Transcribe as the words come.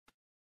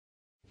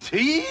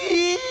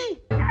tea?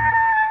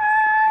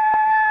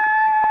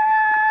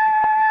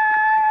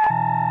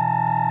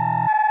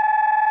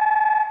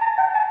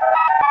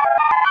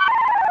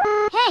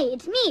 Hey,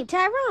 it's me,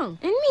 Tyrone.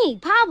 And me,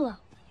 Pablo.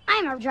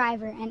 I'm our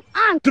driver, and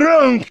I'm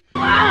Drunk!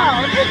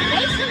 Wow, this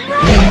place is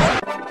right!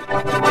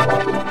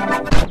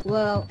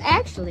 Well,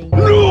 actually...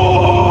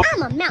 No!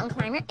 I'm a mountain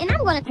climber, and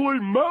I'm gonna Play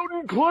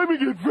mountain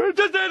climbing adventure.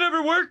 Does that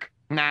ever work?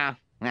 Nah,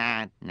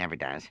 never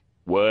does.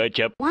 What's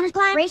up? Wanna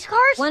climb race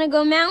cars? Wanna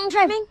go mountain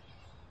driving?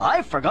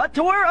 I forgot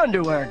to wear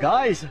underwear,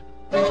 guys.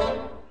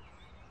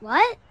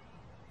 What?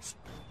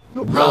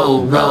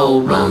 Row,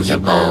 row, row your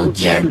boat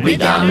gently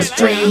down the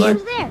stream.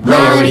 Who's there?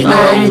 Row,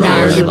 row,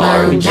 row your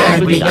boat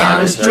gently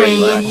down the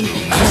stream.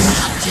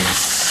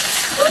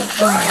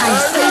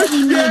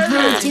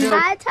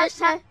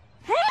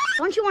 Hey,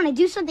 don't you want to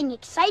do something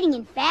exciting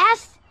and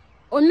fast?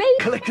 Or maybe...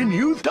 Collecting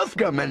used dust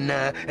gum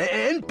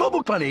and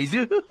bubble bunnies.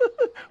 What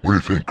do you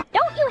think?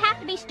 Don't you have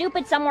to be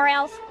stupid somewhere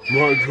else?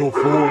 Nigel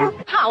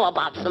Ford. How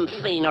about some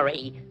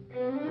scenery?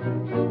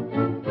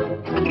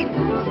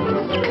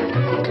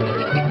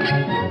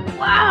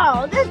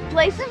 Wow, this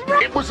place is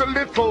right. It was a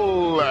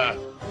little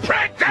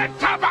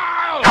predictable.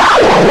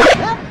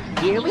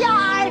 Here we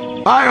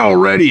are. I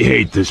already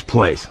hate this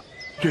place.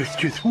 There's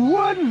just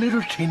one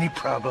little teeny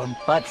problem.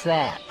 What's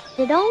that?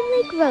 It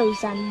only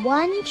grows on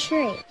one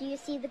tree. Do you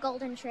see the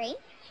golden tree?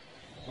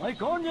 Like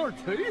on your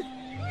teeth?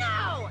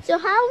 No! So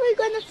how are we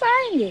going to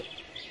find it?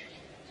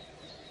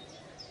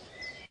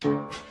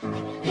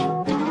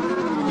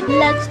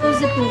 Let's go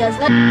zipping, guys.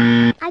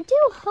 I do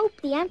hope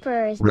the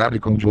Emperor is...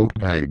 Radical joke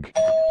bag.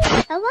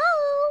 Hello?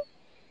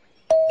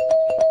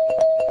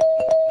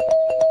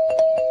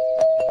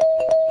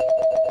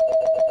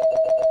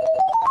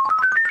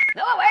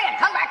 Go away and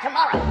come back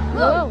tomorrow.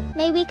 Whoa.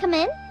 May we come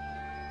in?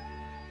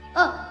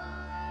 Oh.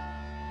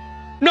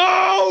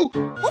 No!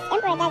 This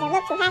Emperor doesn't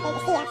look too happy to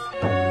see us.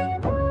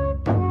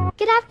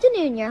 Good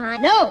afternoon, Your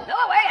Highness. No! Go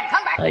away and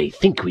come back. I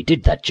think we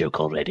did that joke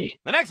already.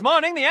 The next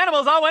morning, the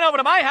animals all went over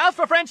to my house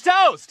for French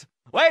toast.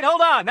 Wait,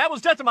 hold on. That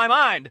was just in my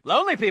mind.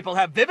 Lonely people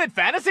have vivid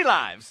fantasy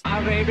lives.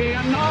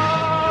 Arabian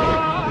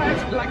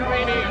Nights, like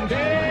Arabian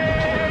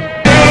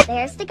day.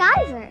 There's the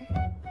geyser.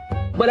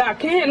 But I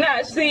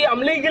cannot see, I'm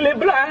legally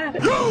blind.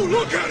 Go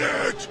look at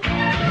it!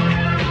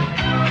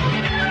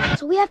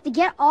 So we have to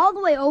get all the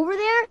way over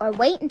there, or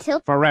wait until...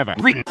 Forever.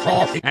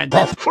 And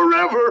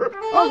forever!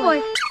 Oh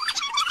boy.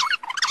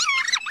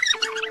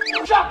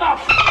 Shut the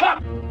f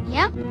up!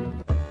 Yep.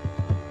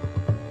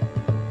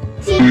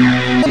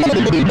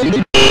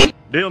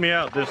 Deal me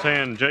out this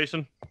hand,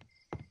 Jason.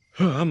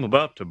 I'm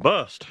about to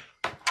bust.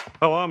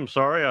 Oh, I'm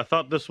sorry. I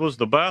thought this was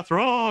the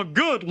bathroom. Oh,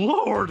 good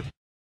Lord!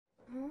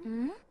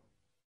 Hmm?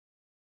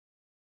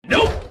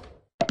 Nope!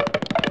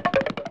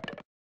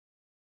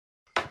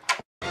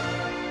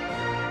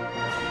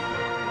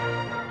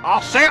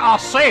 I'll say,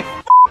 F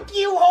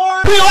you,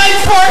 whore! We like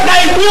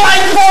Fortnite! We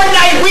like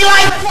Fortnite! We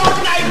like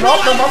Fortnite! No,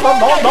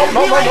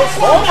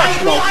 so much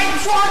no.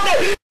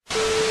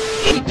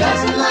 He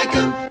doesn't like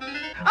him.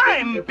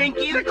 I'm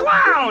Binky the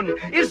Clown!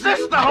 Is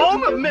this the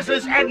home of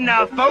Mrs.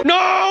 Edna Folk?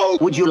 No!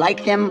 Would you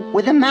like them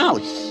with a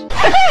mouse?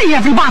 Hey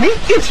everybody,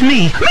 it's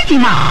me, Mickey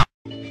Mouse!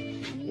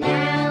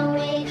 Now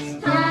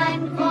it's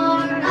time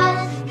for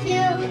us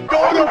to...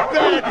 Go to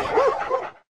bed!